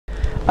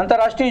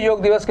अंतर्राष्ट्रीय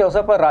योग दिवस के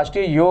अवसर पर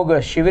राष्ट्रीय योग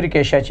शिविर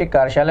के शैक्षिक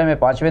कार्यशाला में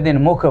 5वें दिन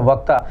मुख्य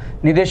वक्ता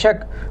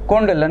निदेशक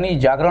कुंडलनी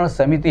जागरण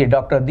समिति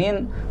डॉक्टर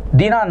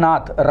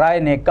दीनानाथ राय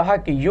ने कहा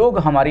कि योग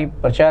हमारी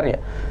प्रचार्य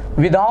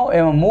विधाओं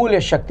एवं मूल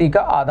शक्ति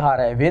का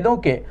आधार है। वेदों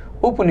के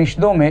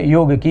उपनिषदों में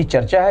योग की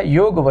चर्चा है।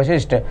 योग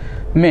वशिष्ठ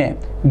में,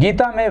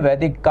 गीता में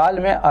वैदिक काल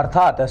में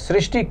अर्थात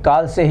सृष्टि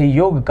काल से ही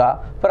योग का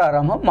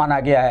प्रारंभ माना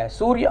गया है।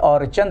 सूर्य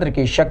और चंद्र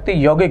की शक्ति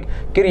यौगिक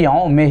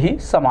क्रियाओं में ही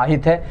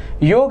समाहित है।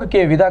 योग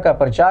के विधा का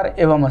प्रचार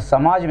एवं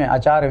समाज में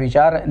आचार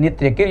विचार,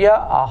 नित्य क्रिया,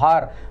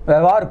 आहार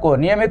व्यवहार को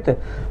नियमित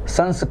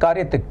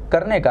संस्कारित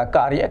करने का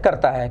कार्य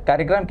करता है।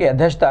 कार्यक्रम की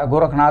अध्यक्षता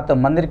गोरखनाथ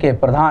मंदिर के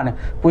प्रधान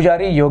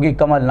पुजारी योगी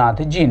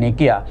कमलनाथ जी ने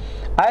किया।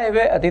 आए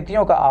हुए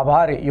अतिथियों का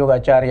आभार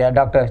योगाचार्य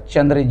डॉक्टर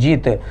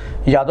चंद्रजीत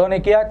यादव ने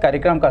किया।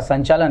 कार्यक्रम का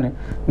संचालन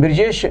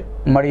ब्रजेश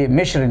मणि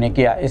मिश्र ने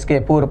किया। इसके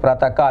पूर्व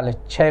प्रातःकाल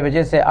 6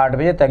 बजे से 8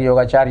 बजे तक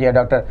योगाचार्य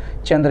डॉक्टर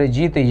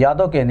चंद्रजीत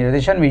यादव के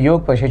निर्देशन में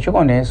योग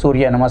प्रशिक्षकों ने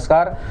सूर्य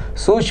नमस्कार,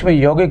 सूक्ष्म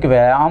यौगिक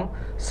व्यायाम,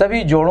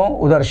 सभी जोड़ों,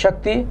 उदर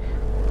शक्ति,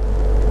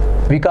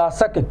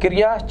 विकासक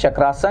क्रिया,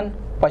 चक्रासन,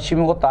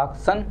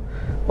 पश्चिमोत्तानासन,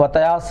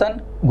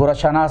 वतयासन,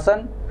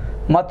 गोरक्षानासन,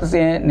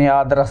 मत्स्य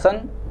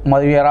न्याद्रासन,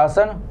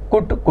 मयूरासन,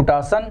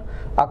 कुटासन,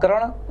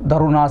 अकरण,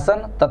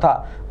 धरुणासन तथा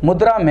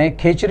मुद्रा में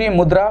खेचरी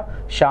मुद्रा,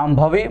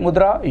 शांभवी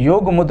मुद्रा,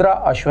 योग मुद्रा,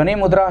 अश्वनी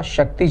मुद्रा,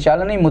 शक्ति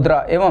चालनी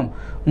मुद्रा एवं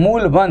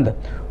मूल बंध,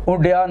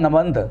 उड्डयन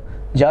बंध,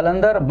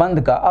 जालंधर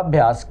बंध का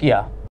अभ्यास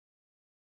किया।